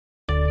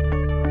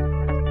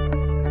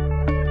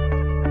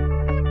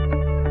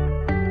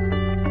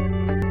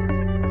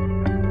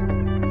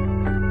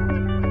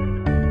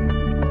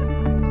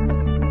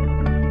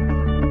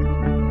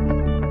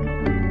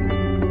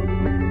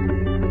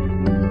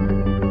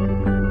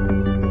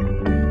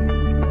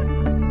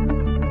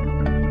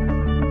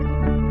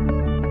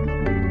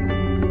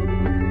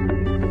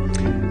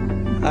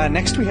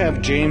Next we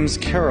have James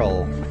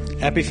Carroll,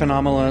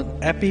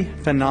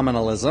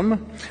 Epiphenomenalism,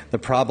 the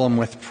problem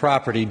with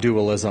property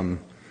dualism.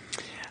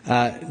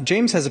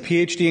 James has a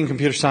PhD in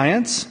computer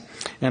science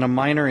and a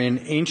minor in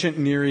ancient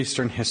Near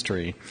Eastern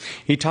history.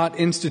 He taught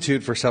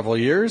Institute for several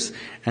years,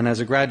 and as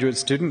a graduate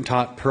student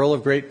taught Pearl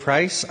of Great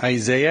Price,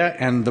 Isaiah,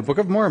 and the Book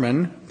of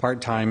Mormon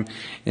part-time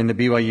in the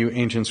BYU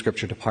Ancient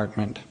Scripture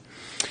Department.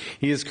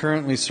 He is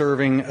currently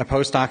serving a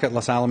postdoc at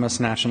Los Alamos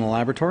National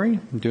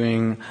Laboratory,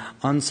 doing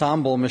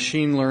ensemble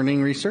machine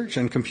learning research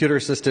and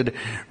computer-assisted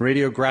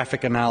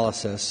radiographic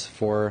analysis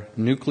for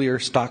nuclear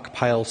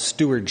stockpile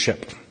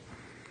stewardship.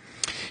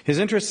 His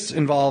interests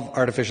involve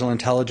artificial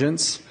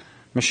intelligence,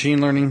 machine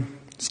learning,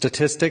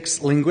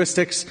 statistics,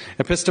 linguistics,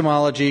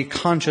 epistemology,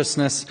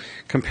 consciousness,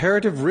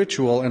 comparative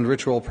ritual, and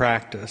ritual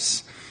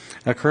practice.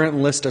 A current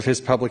list of his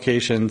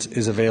publications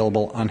is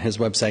available on his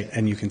website,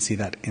 and you can see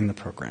that in the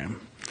program.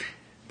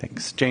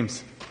 Thanks.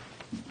 James.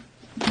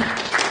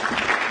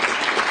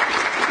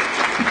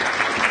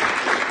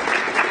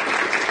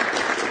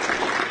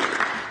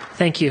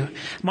 Thank you.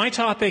 My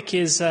topic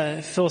is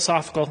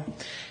philosophical,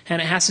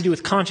 and it has to do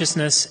with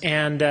consciousness,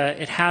 and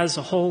it has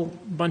a whole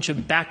bunch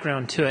of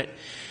background to it.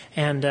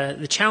 And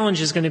the challenge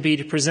is going to be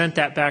to present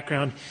that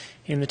background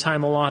in the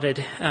time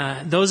allotted.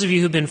 Those of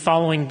you who've been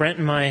following Brent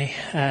and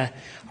my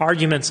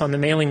arguments on the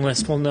mailing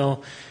list will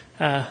know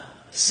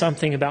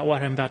something about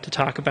what I'm about to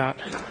talk about.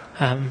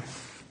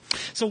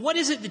 So what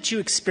is it that you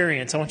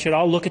experience? I want you to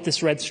all look at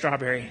this red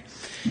strawberry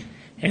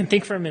and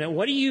think for a minute.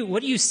 What do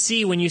you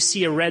see when you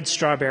see a red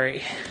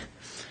strawberry?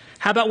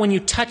 How about when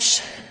you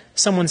touch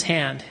someone's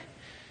hand?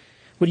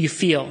 What do you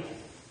feel?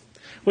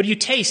 What do you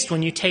taste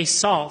when you taste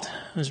salt?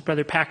 It was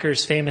Brother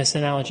Packer's famous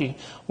analogy.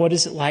 What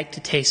is it like to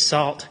taste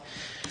salt?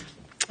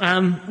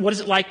 What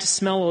is it like to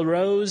smell a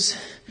rose,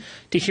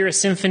 to hear a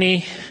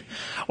symphony,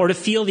 or to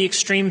feel the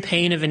extreme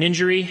pain of an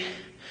injury,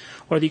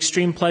 or the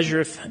extreme pleasure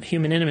of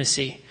human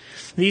intimacy?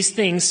 These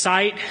things,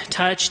 sight,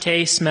 touch,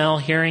 taste, smell,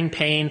 hearing,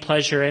 pain,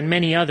 pleasure, and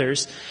many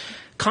others,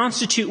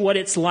 constitute what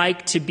it's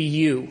like to be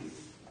you.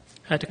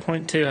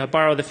 To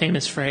borrow the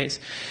famous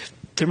phrase.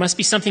 There must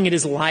be something it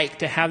is like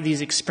to have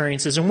these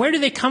experiences. And where do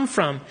they come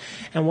from?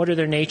 And what are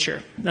their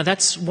nature? Now,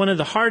 that's one of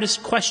the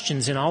hardest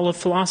questions in all of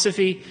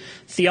philosophy,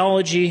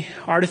 theology,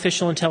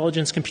 artificial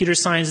intelligence, computer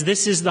science.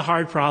 This is the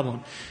hard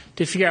problem,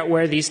 to figure out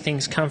where these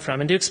things come from.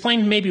 And to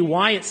explain maybe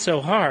why it's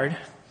so hard,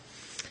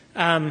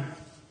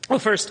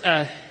 first,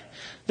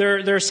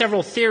 there are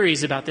several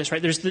theories about this,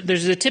 right?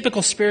 There's a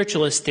typical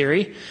spiritualist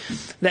theory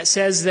that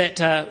says that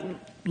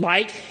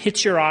light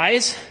hits your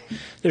eyes.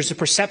 There's a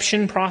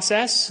perception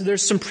process.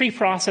 There's some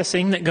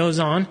pre-processing that goes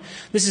on.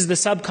 This is the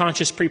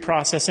subconscious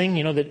pre-processing,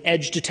 the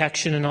edge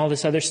detection and all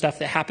this other stuff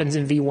that happens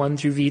in V1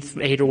 through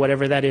V8 or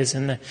whatever that is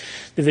in the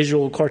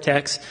visual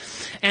cortex.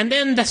 And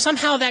then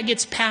somehow that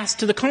gets passed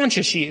to the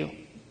conscious you.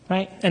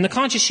 Right? And the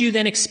conscious you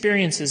then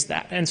experiences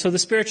that. And so the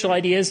spiritual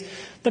idea is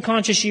the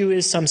conscious you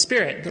is some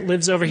spirit that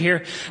lives over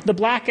here. The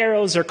black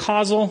arrows are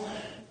causal,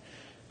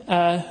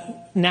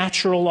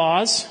 natural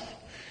laws,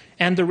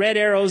 and the red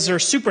arrows are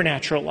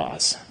supernatural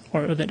laws,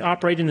 or that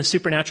operate in the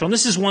supernatural. And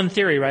this is one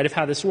theory, right, of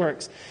how this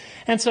works.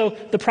 And so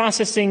the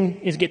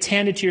processing gets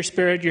handed to your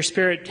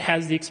spirit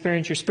has the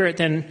experience, your spirit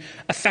then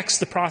affects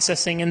the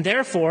processing, and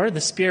therefore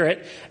the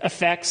spirit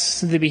affects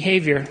the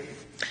behavior.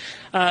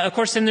 Of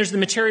course, then there's the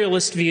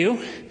materialist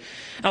view.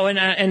 Oh,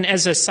 and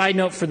as a side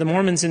note for the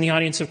Mormons in the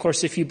audience, of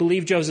course, if you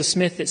believe Joseph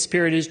Smith that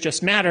spirit is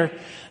just matter,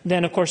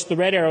 then, of course, the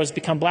red arrows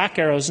become black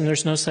arrows, and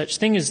there's no such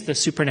thing as the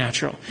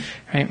supernatural,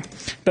 right?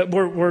 But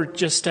we're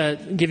just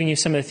giving you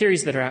some of the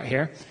theories that are out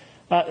here.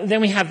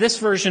 Then we have this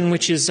version,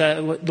 which is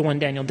the one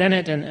Daniel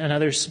Dennett and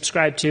others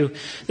subscribe to,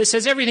 that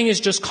says everything is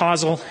just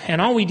causal,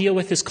 and all we deal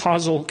with is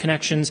causal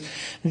connections.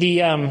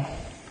 This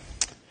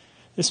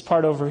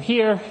part over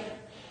here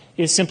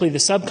is simply the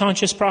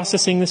subconscious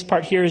processing. This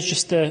part here is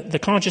just the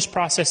conscious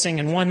processing,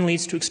 and one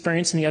leads to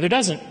experience and the other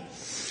doesn't.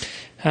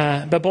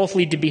 But both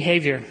lead to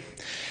behavior.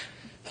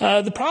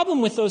 The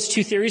problem with those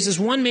two theories is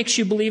one makes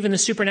you believe in the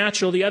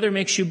supernatural, the other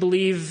makes you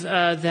believe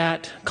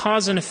that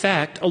cause and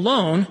effect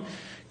alone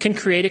can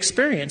create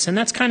experience, and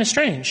that's kind of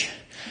strange.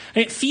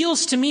 And it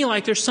feels to me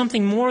like there's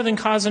something more than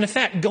cause and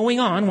effect going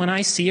on when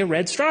I see a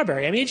red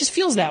strawberry. I mean, it just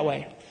feels that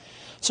way.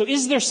 So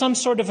is there some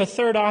sort of a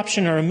third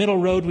option or a middle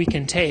road we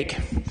can take?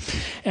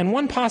 And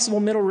one possible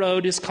middle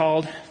road is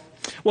called,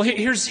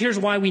 here's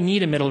why we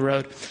need a middle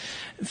road.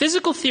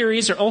 Physical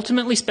theories are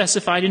ultimately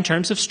specified in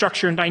terms of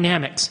structure and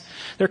dynamics.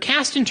 They're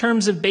cast in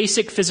terms of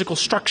basic physical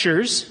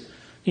structures,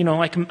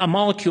 like a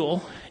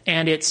molecule,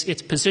 and its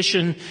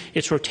position,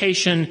 its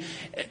rotation,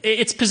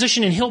 its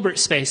position in Hilbert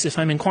space if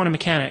I'm in quantum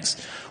mechanics,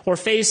 or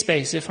phase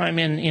space if I'm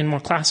in more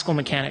classical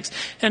mechanics.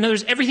 In other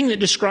words, everything that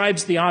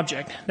describes the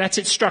object, that's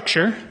its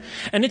structure,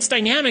 and its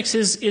dynamics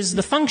is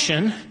the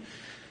function,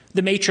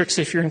 the matrix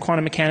if you're in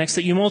quantum mechanics,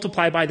 that you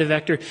multiply by the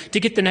vector to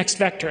get the next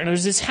vector. In other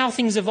words, it's how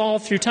things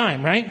evolve through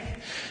time, right?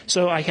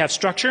 So I have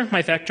structure,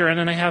 my vector, and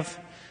then I have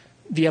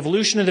the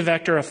evolution of the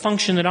vector, a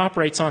function that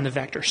operates on the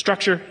vector,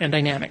 structure and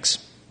dynamics.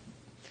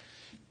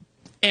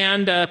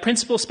 and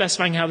principles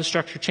specifying how the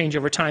structure change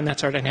over time.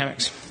 That's our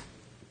dynamics.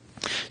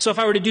 So if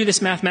I were to do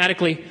this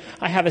mathematically,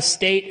 I have a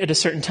state at a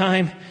certain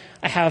time,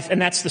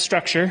 and that's the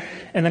structure,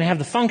 and then I have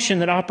the function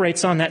that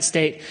operates on that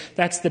state.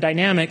 That's the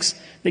dynamics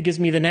that gives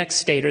me the next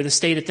state, or the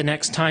state at the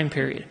next time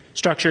period.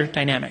 Structure,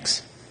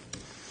 dynamics.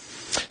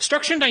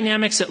 Structure and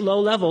dynamics at low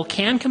level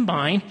can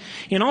combine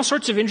in all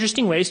sorts of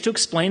interesting ways to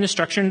explain the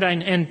structure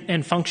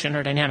and function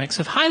or dynamics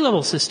of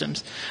high-level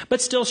systems.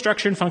 But still,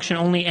 structure and function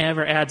only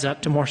ever adds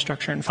up to more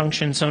structure and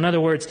function. So in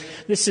other words,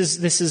 this is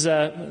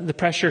the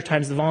pressure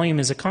times the volume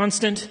is a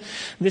constant.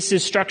 This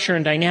is structure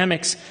and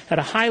dynamics at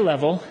a high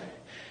level,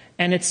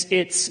 and it's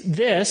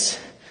this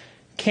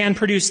can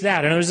produce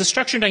that. In other words, the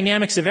structure and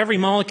dynamics of every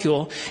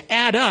molecule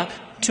add up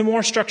to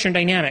more structure and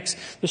dynamics.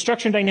 The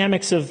structure and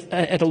dynamics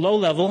at a low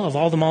level of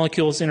all the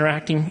molecules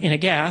interacting in a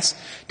gas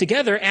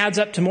together adds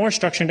up to more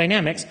structure and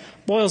dynamics.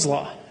 Boyle's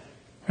law,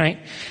 right?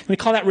 We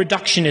call that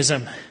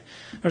reductionism.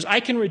 Whereas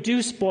I can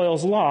reduce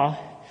Boyle's law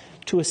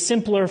to a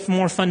simpler,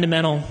 more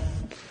fundamental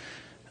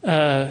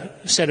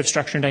set of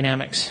structure and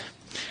dynamics.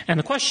 And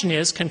the question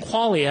is, can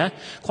qualia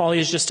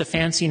is just a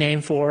fancy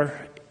name for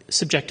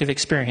subjective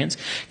experience,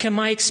 can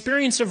my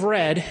experience of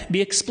red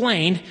be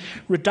explained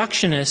in a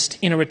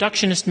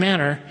reductionist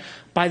manner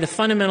by the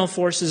fundamental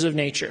forces of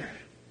nature,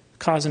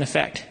 cause and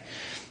effect?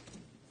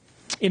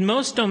 In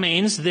most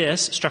domains,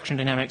 this, structure and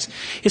dynamics,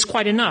 is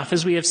quite enough,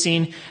 as we have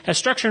seen, as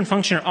structure and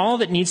function are all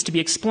that needs to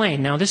be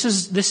explained. Now, this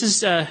is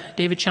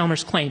David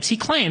Chalmers' claims. He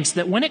claims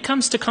that when it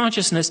comes to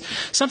consciousness,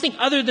 something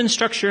other than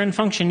structure and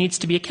function needs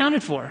to be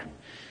accounted for.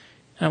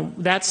 Now,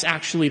 that's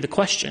actually the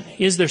question.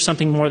 Is there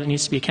something more that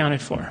needs to be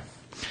accounted for?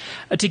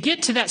 To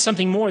get to that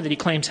something more that he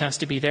claims has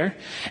to be there,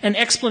 an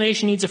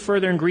explanation needs a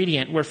further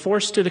ingredient. We're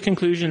forced to the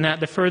conclusion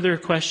that the further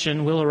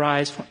question will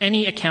arise for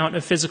any account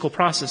of physical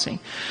processing.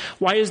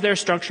 Why is there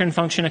structure and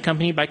function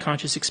accompanied by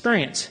conscious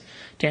experience?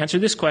 To answer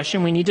this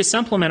question, we need to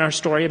supplement our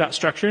story about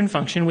structure and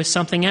function with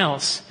something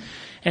else.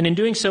 And in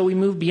doing so, we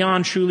move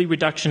beyond truly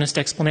reductionist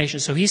explanation.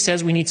 So he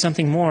says we need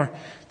something more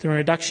than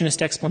a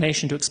reductionist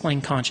explanation to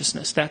explain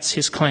consciousness. That's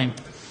his claim.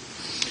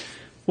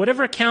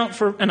 Whatever account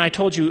for, and I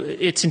told you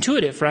it's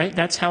intuitive, right?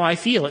 That's how I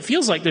feel. It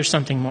feels like there's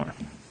something more.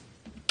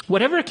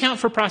 Whatever account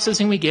for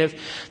processing we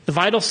give, the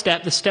vital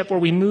step, the step where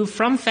we move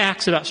from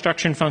facts about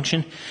structure and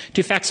function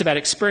to facts about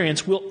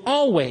experience, will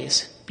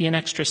always be an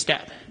extra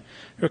step,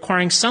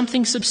 requiring some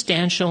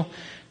substantial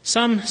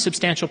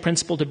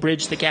principle to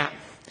bridge the gap.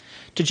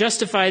 To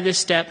justify this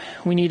step,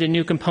 we need a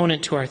new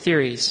component to our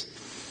theories.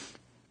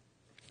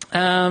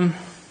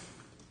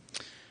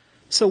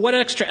 So what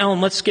extra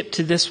element, let's skip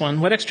to this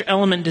one. What extra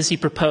element does he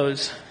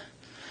propose?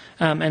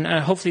 And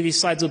hopefully these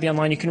slides will be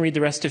online. You can read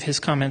the rest of his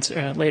comments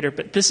later.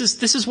 But this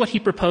is what he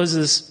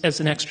proposes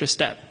as an extra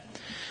step.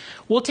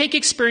 We'll take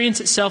experience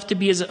itself to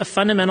be as a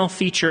fundamental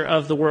feature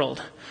of the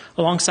world,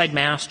 alongside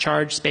mass,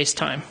 charge,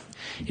 space-time.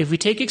 If we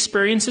take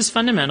experience as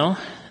fundamental,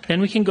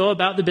 then we can go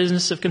about the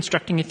business of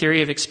constructing a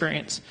theory of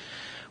experience.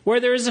 Where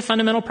there is a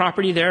fundamental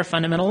property, there are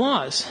fundamental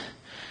laws.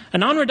 A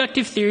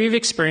non-reductive theory of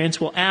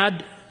experience will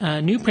add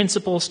new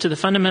principles to the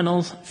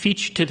fundamental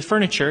feature, to the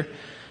furniture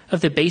of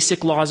the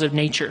basic laws of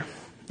nature.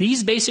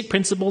 These basic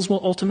principles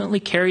will ultimately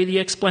carry the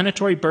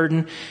explanatory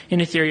burden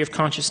in a theory of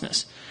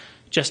consciousness.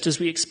 Just as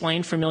we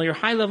explain familiar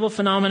high-level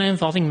phenomena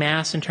involving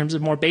mass in terms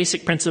of more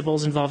basic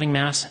principles involving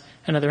mass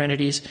and other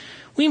entities,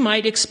 we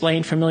might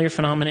explain familiar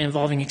phenomena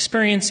involving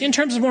experience in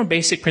terms of more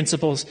basic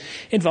principles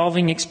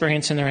involving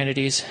experience and their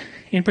entities.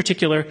 In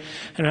particular,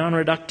 a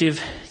non-reductive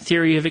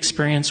theory of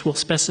experience will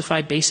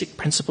specify basic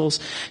principles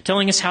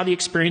telling us how the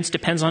experience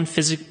depends on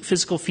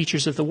physical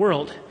features of the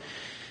world.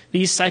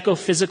 These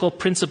psychophysical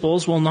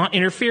principles will not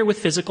interfere with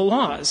physical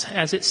laws,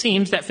 as it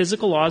seems that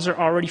physical laws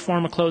already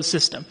form a closed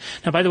system.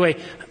 Now, by the way,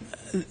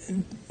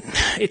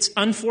 it's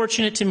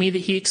unfortunate to me that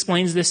he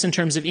explains this in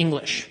terms of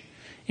English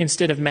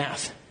instead of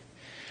math,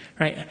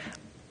 right?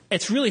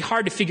 It's really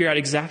hard to figure out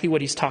exactly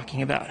what he's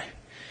talking about.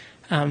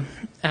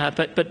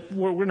 But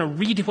we're going to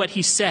read what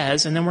he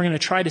says, and then we're going to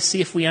try to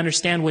see if we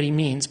understand what he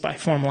means by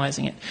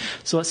formalizing it.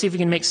 So let's see if we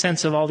can make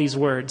sense of all these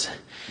words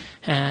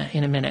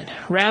in a minute.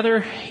 Rather,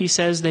 he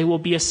says, they will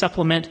be a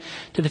supplement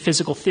to the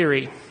physical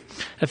theory.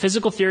 A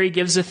physical theory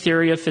gives a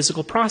theory of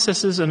physical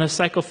processes, and a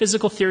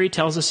psychophysical theory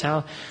tells us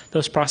how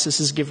those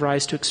processes give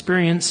rise to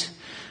experience.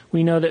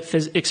 We know that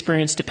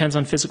experience depends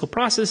on physical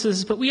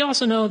processes, but we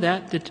also know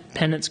that the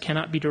dependence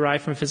cannot be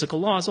derived from physical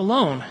laws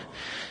alone.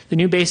 The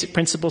new basic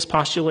principles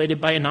postulated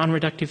by a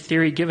non-reductive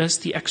theory give us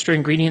the extra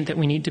ingredient that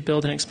we need to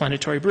build an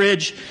explanatory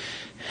bridge.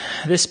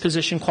 This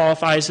position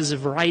qualifies as a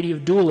variety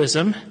of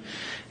dualism,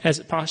 as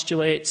it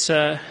postulates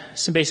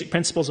some basic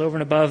principles over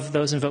and above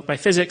those invoked by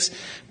physics,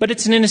 but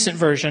it's an innocent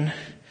version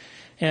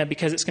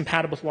because it's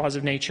compatible with laws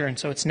of nature, and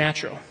so it's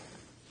natural.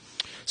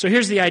 So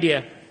here's the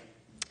idea.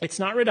 It's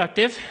not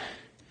reductive,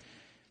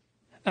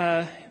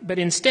 but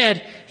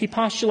instead he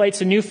postulates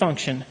a new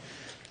function,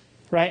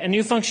 right? A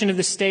new function of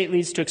the state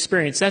leads to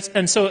experience.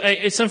 And so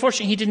it's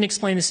unfortunate he didn't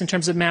explain this in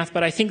terms of math,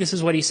 but I think this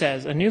is what he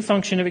says. A new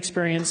function of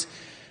experience,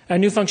 a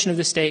new function of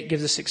the state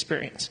gives us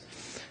experience.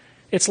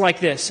 It's like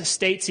this.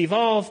 States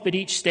evolve, but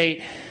each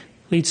state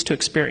leads to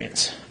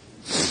experience.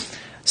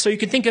 So you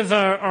can think of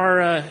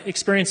our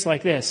experience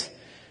like this.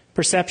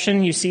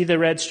 Perception, you see the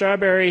red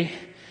strawberry,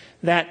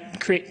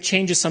 that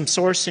changes some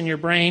source in your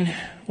brain,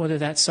 whether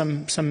that's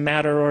some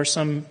matter or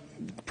some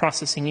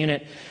processing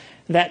unit.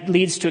 That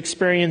leads to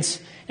experience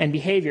and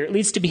behavior. It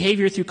leads to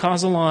behavior through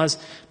causal laws,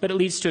 but it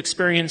leads to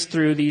experience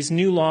through these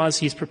new laws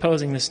he's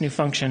proposing, this new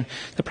function.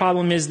 The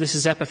problem is this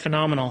is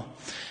epiphenomenal.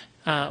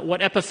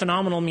 What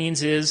epiphenomenal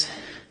means is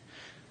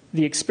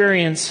the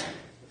experience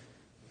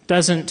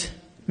doesn't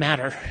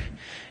matter.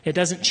 It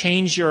doesn't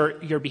change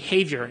your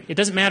behavior. It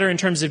doesn't matter in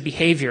terms of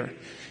behavior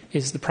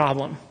is the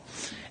problem.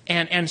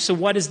 And so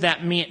what does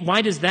that mean?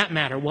 Why does that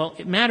matter? Well,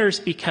 it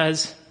matters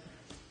because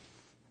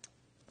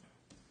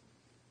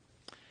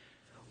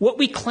what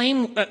we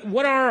claim,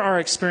 what are our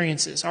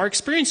experiences? Our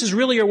experiences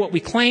really are what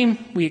we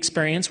claim we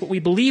experience, what we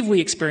believe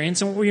we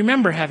experience, and what we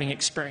remember having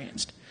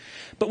experienced.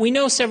 But we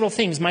know several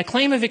things. My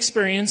claim of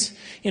experience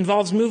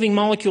involves moving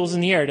molecules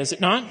in the air, does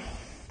it not?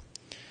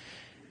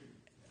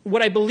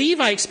 What I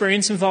believe I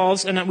experience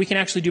involves, and we can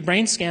actually do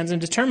brain scans and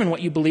determine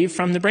what you believe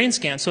from the brain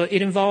scan. So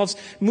it involves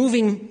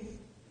moving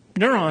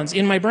neurons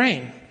in my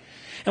brain.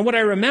 And what I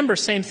remember,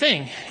 same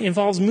thing,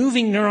 involves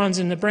moving neurons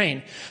in the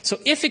brain. So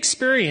if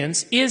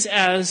experience is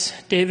as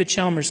David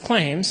Chalmers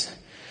claims,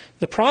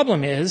 the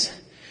problem is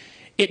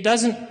it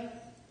doesn't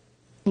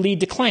lead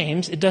to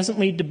claims, it doesn't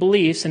lead to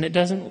beliefs, and it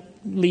doesn't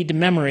lead to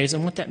memories.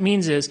 And what that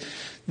means is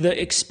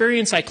the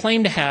experience I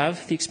claim to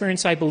have, the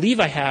experience I believe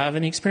I have,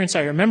 and the experience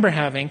I remember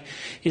having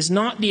is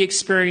not the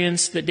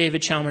experience that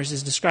David Chalmers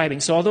is describing.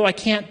 So although I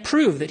can't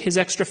prove that his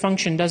extra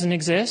function doesn't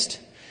exist,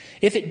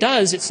 if it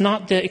does, it's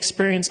not the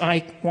experience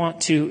I want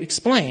to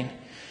explain.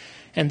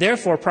 And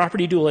therefore,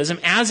 property dualism,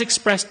 as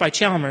expressed by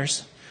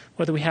Chalmers,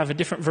 whether we have a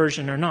different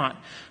version or not,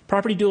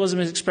 property dualism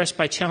as expressed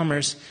by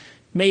Chalmers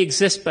may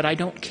exist, but I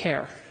don't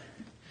care.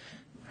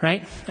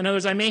 Right? In other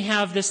words, I may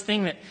have this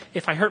thing that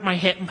if I hurt my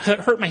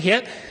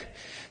hip,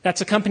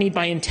 that's accompanied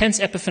by intense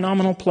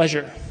epiphenomenal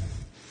pleasure.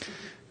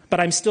 But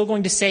I'm still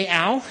going to say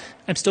ow,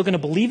 I'm still going to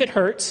believe it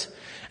hurts,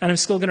 and I'm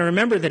still going to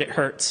remember that it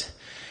hurts.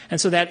 And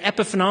so that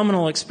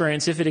epiphenomenal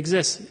experience, if it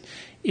exists,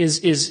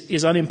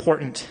 is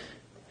unimportant,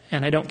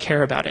 and I don't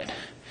care about it.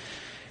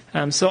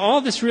 So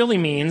all this really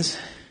means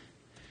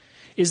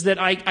is that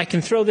I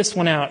can throw this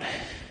one out,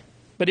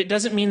 but it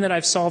doesn't mean that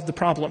I've solved the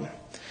problem.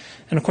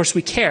 And of course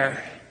we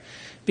care,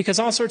 because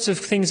all sorts of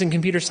things in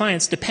computer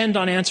science depend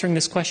on answering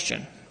this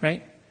question,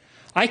 right?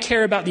 I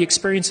care about the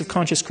experience of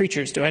conscious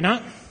creatures, do I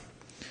not?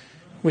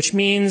 Which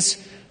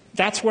means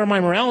that's where my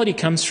morality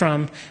comes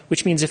from,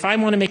 which means if I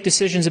want to make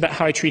decisions about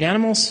how I treat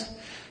animals,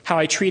 how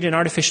I treat an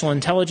artificial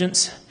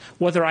intelligence,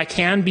 whether I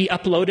can be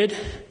uploaded,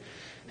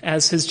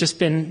 as has just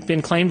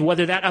been claimed,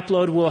 whether that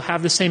upload will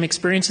have the same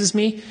experience as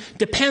me,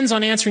 depends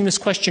on answering this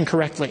question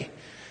correctly.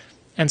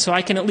 And so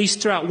I can at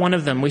least throw out one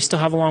of them. We still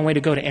have a long way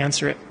to go to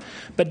answer it.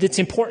 But it's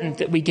important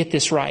that we get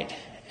this right.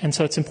 And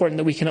so it's important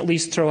that we can at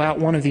least throw out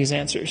one of these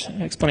answers,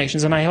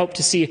 explanations. And I hope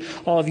to see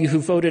all of you who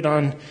voted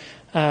on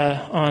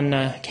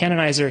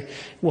Canonizer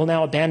will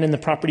now abandon the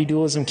property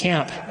dualism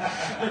camp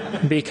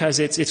because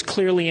it's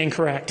clearly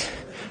incorrect.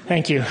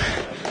 Thank you. We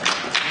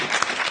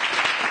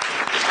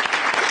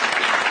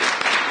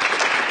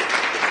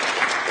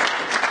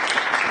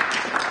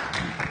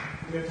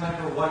have time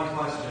for one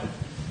question.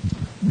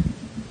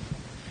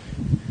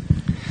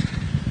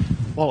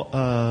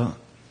 Well,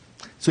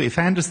 so if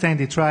I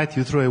understand it right,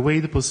 you throw away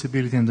the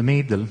possibility in the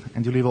middle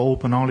and you leave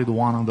open only the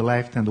one on the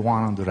left and the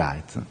one on the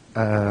right.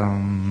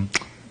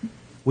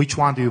 Which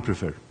one do you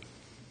prefer?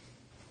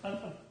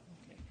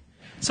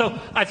 So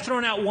I've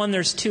thrown out one,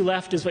 there's two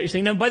left, is what you're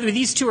saying. Now, by the way,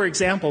 these two are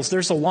examples.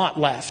 There's a lot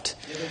left.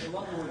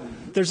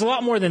 There's a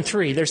lot more than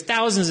three. There's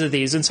thousands of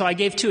these, and so I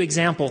gave two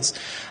examples.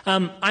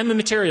 I'm a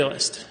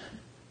materialist.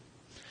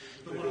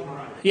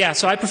 Yeah,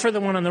 so I prefer the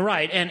one on the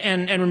right,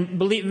 and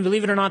believe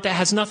it or not, that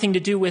has nothing to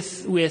do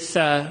with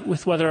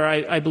whether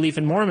I believe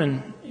in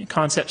Mormon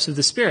concepts of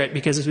the Spirit,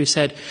 because as we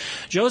said,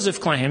 Joseph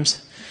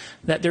claims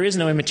that there is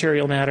no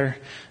immaterial matter,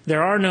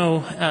 there are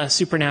no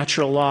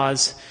supernatural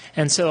laws,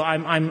 and so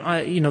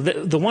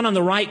the one on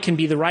the right can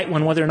be the right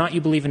one whether or not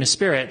you believe in a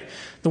spirit.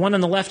 The one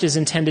on the left is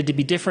intended to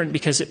be different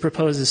because it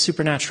proposes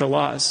supernatural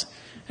laws,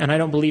 and I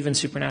don't believe in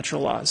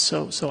supernatural laws.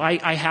 So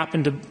I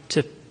happen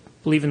to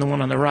believe in the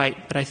one on the right,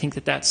 but I think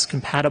that that's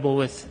compatible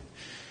with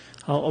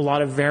a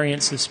lot of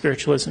variants of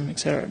spiritualism,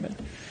 etc. But